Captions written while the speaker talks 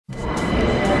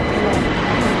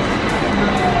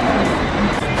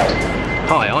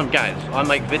Hi, I'm Gaz. I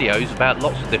make videos about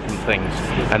lots of different things,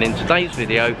 and in today's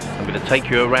video I'm going to take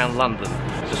you around London.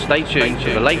 So stay tuned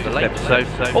to the latest episode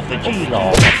of the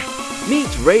G-Log.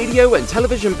 Meet radio and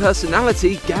television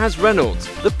personality Gaz Reynolds,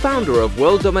 the founder of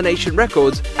World Domination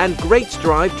Records and Great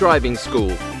Drive Driving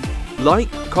School.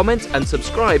 Like, comment and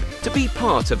subscribe to be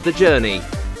part of the journey.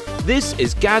 This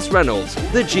is Gaz Reynolds,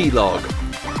 the G-Log.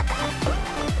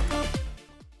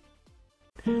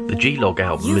 The G-Log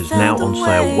album is now on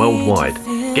sale worldwide.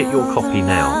 Get your copy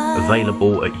now,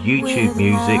 available at YouTube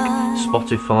Music,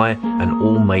 Spotify and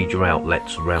all major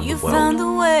outlets around the world.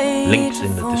 Links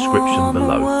in the description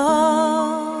below.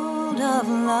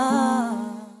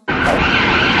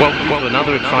 Welcome to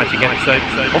another exciting episode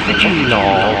of the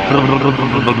G-Log.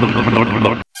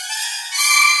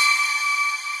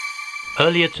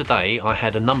 Earlier today I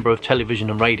had a number of television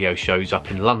and radio shows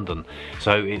up in London,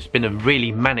 so it's been a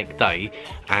really manic day,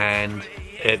 and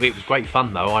it was great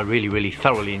fun though. I really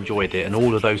thoroughly enjoyed it, and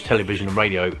all of those television and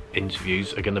radio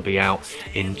interviews are going to be out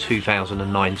in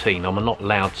 2019. I'm not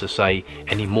allowed to say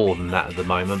any more than that at the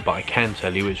moment, but I can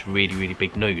tell you it's really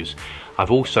big news. I've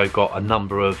also got a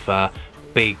number of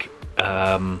big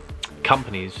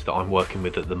companies that I'm working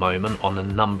with at the moment on a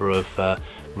number of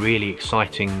really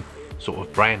exciting sort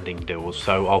of branding deals,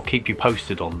 so I'll keep you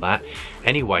posted on that.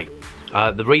 Anyway,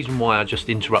 the reason why I just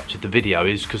interrupted the video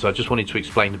is because I just wanted to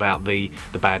explain about the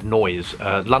bad noise.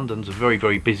 London's a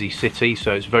very busy city,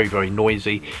 so it's very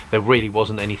noisy. There really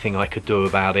wasn't anything I could do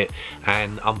about it,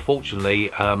 and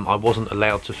unfortunately I wasn't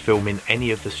allowed to film in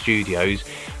any of the studios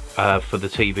for the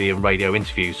TV and radio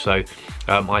interviews, so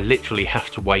I literally have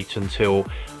to wait until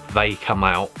they come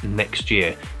out next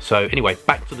year. So anyway,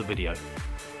 back to the video.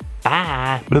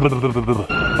 Bye.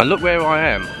 And look where I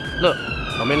am. Look,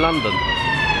 I'm in London.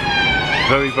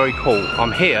 Very cool.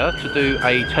 I'm here to do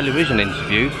a television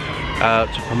interview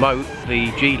to promote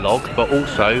the G-Log, but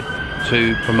also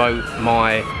to promote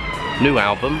my new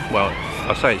album. Well,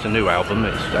 I say it's a new album,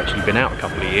 it's actually been out a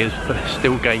couple of years, but it's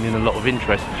still gaining a lot of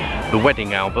interest. The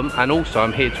wedding album, and also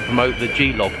I'm here to promote the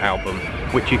G-Log album,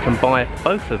 which you can buy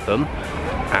both of them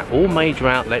at all major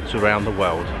outlets around the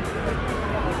world.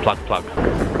 Plug.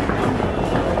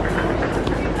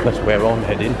 That's where I'm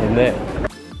heading, in there.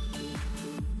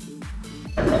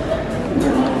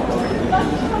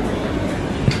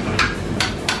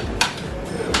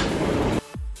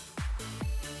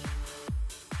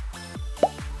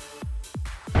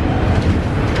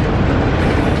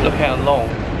 Look how long,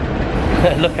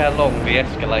 look how long the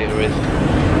escalator is.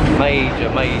 Major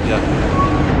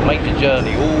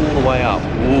journey all the way up.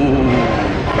 Ooh.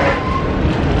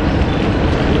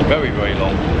 Very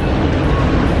long.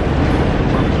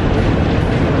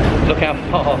 Look how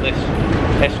far this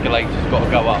escalator's got to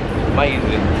go up. It's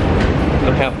amazing.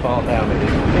 Look how far down it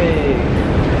is. Hey.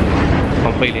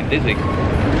 I'm feeling dizzy.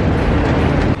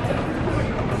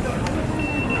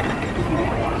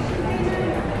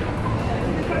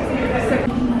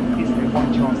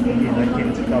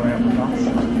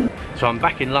 So I'm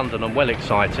back in London. I'm well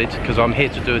excited because I'm here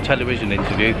to do a television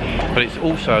interview, but it's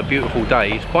also a beautiful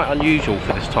day. It's quite unusual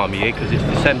for this time of year because it's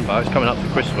December, it's coming up for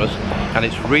Christmas, and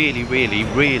it's really very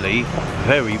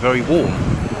warm.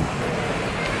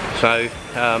 So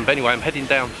but anyway, I'm heading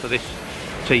down for this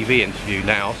TV interview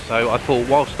now, so I thought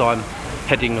whilst I'm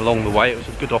heading along the way it was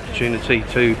a good opportunity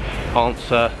to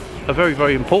answer a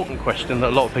very important question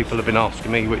that a lot of people have been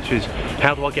asking me, which is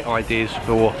how do I get ideas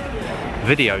for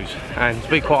videos? And to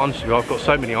be quite honest with you, I've got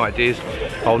so many ideas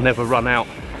I'll never run out.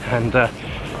 And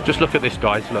just look at this,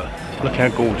 guys. Look how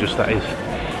gorgeous that is.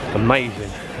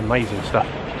 Amazing stuff.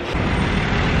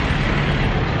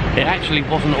 It actually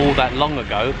wasn't all that long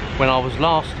ago when I was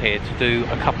last here to do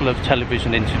a couple of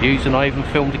television interviews, and I even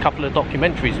filmed a couple of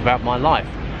documentaries about my life.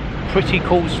 Pretty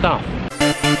cool stuff.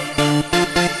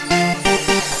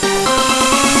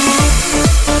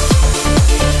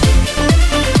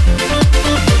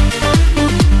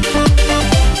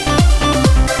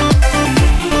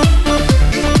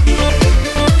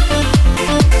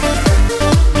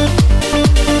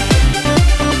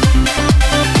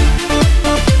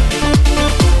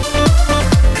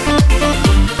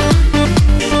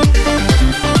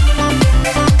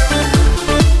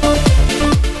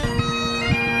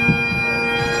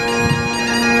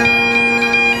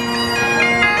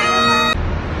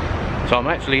 So I'm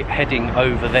actually heading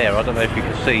over there. I don't know if you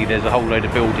can see, there's a whole load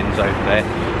of buildings over there,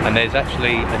 and there's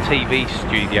actually a TV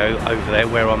studio over there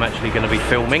where I'm actually going to be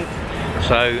filming.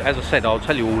 So as I said, I'll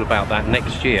tell you all about that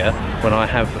next year when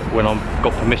I've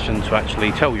got permission to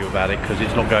actually tell you about it, because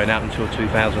it's not going out until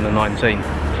 2019.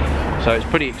 So it's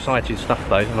pretty exciting stuff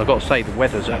though, and I've got to say the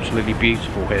weather's absolutely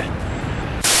beautiful here.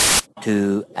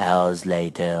 2 hours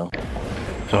later.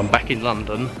 So I'm back in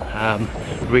London,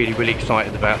 really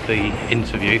excited about the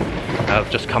interview.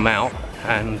 I've just come out,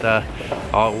 and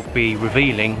I'll be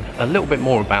revealing a little bit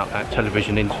more about that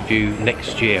television interview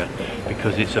next year,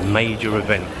 because it's a major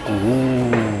event.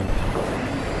 Ooh.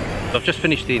 I've just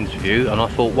finished the interview, and I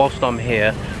thought whilst I'm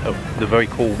here at the very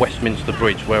cool Westminster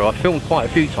Bridge, where I've filmed quite a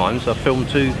few times. I've filmed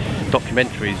 2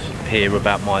 documentaries here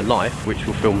about my life, which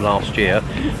were filmed last year,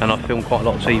 and I've filmed quite a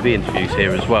lot of TV interviews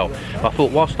here as well. I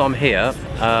thought whilst I'm here,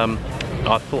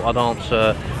 I thought I'd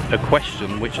answer a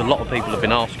question which a lot of people have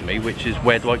been asking me, which is,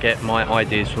 where do I get my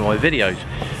ideas for my videos?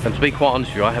 And to be quite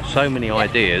honest with you, I have so many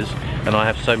ideas and I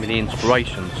have so many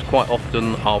inspirations. Quite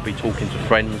often I'll be talking to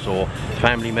friends or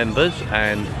family members,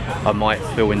 and I might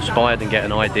feel inspired and get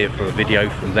an idea for a video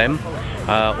from them,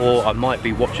 or I might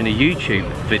be watching a YouTube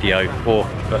video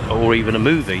or even a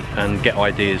movie and get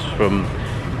ideas from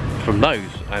those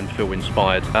and feel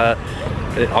inspired.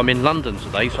 I'm in London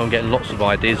today, so I'm getting lots of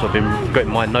ideas. I've been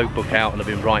getting my notebook out and I've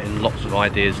been writing lots of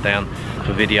ideas down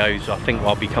for videos. I think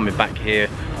I'll be coming back here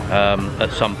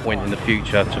at some point in the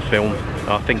future to film.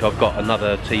 I think I've got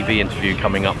another TV interview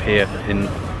coming up here in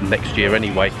next year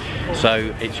anyway,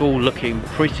 so it's all looking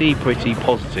pretty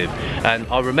positive. And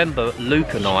I remember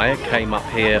Luke and I came up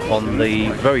here on the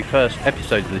very first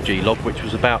episode of the G-Log, which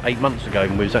was about 8 months ago,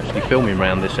 and we was actually filming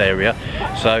around this area,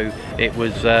 so it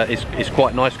was it's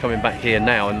quite nice coming back here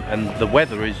now, and the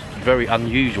weather is very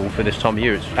unusual for this time of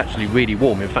year. It's actually really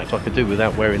warm. In fact, I could do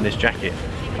without wearing this jacket.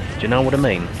 Do you know what I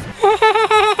mean?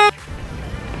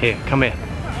 Here, come here.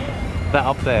 That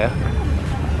up there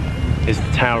is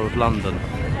the Tower of London.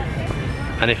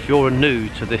 And if you're new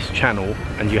to this channel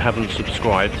and you haven't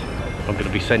subscribed, I'm going to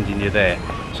be sending you there.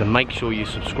 So make sure you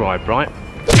subscribe, right?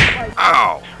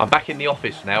 Ow! I'm back in the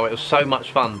office now. It was so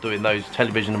much fun doing those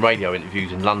television and radio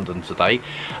interviews in London today.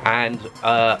 And,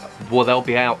 well, they'll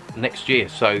be out next year.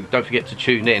 So don't forget to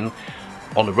tune in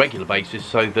on a regular basis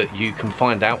so that you can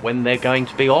find out when they're going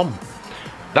to be on.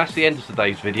 That's the end of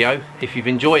today's video. If you've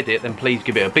enjoyed it, then please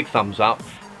give it a big thumbs up.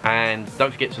 And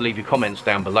don't forget to leave your comments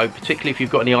down below, particularly if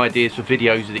you've got any ideas for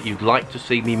videos that you'd like to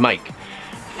see me make.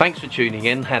 Thanks for tuning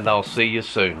in, and I'll see you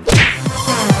soon.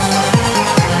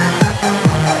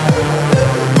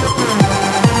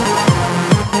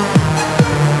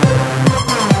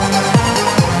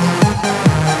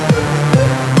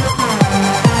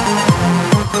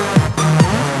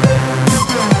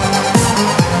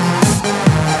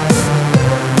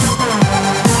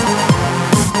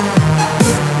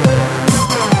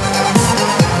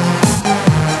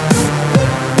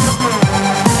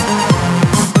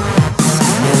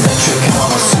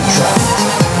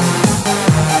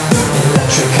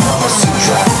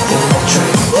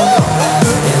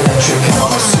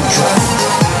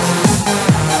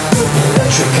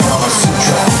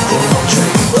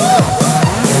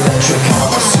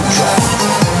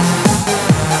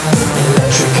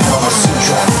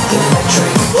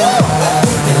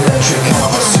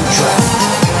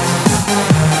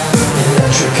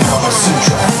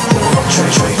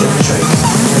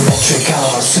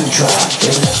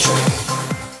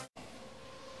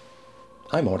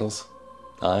 Hi mortals,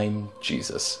 I'm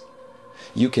Jesus.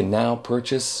 You can now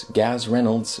purchase Gaz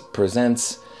Reynolds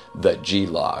Presents The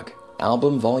G-Log,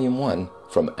 Album Volume 1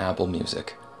 from Apple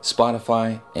Music,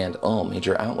 Spotify, and all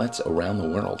major outlets around the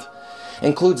world.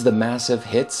 Includes the massive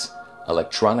hits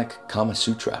Electronic Kama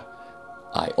Sutra,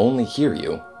 I Only Hear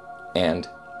You, and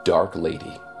Dark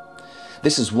Lady.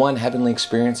 This is one heavenly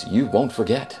experience you won't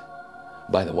forget.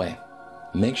 By the way,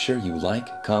 make sure you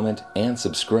like, comment, and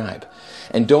subscribe.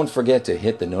 And don't forget to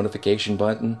hit the notification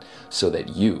button so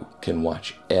that you can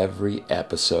watch every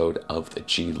episode of the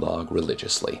G-Log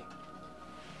religiously.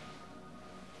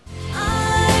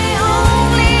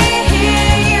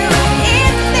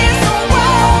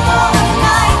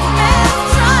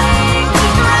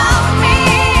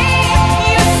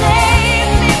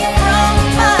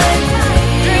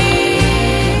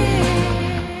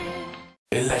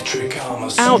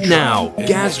 Out now,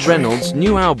 Gaz Reynolds'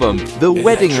 new album, The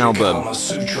Wedding Album,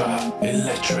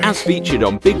 as featured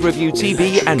on Big Review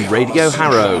TV and Radio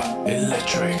Harrow.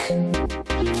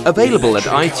 Available at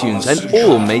iTunes and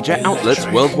all major outlets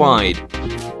worldwide.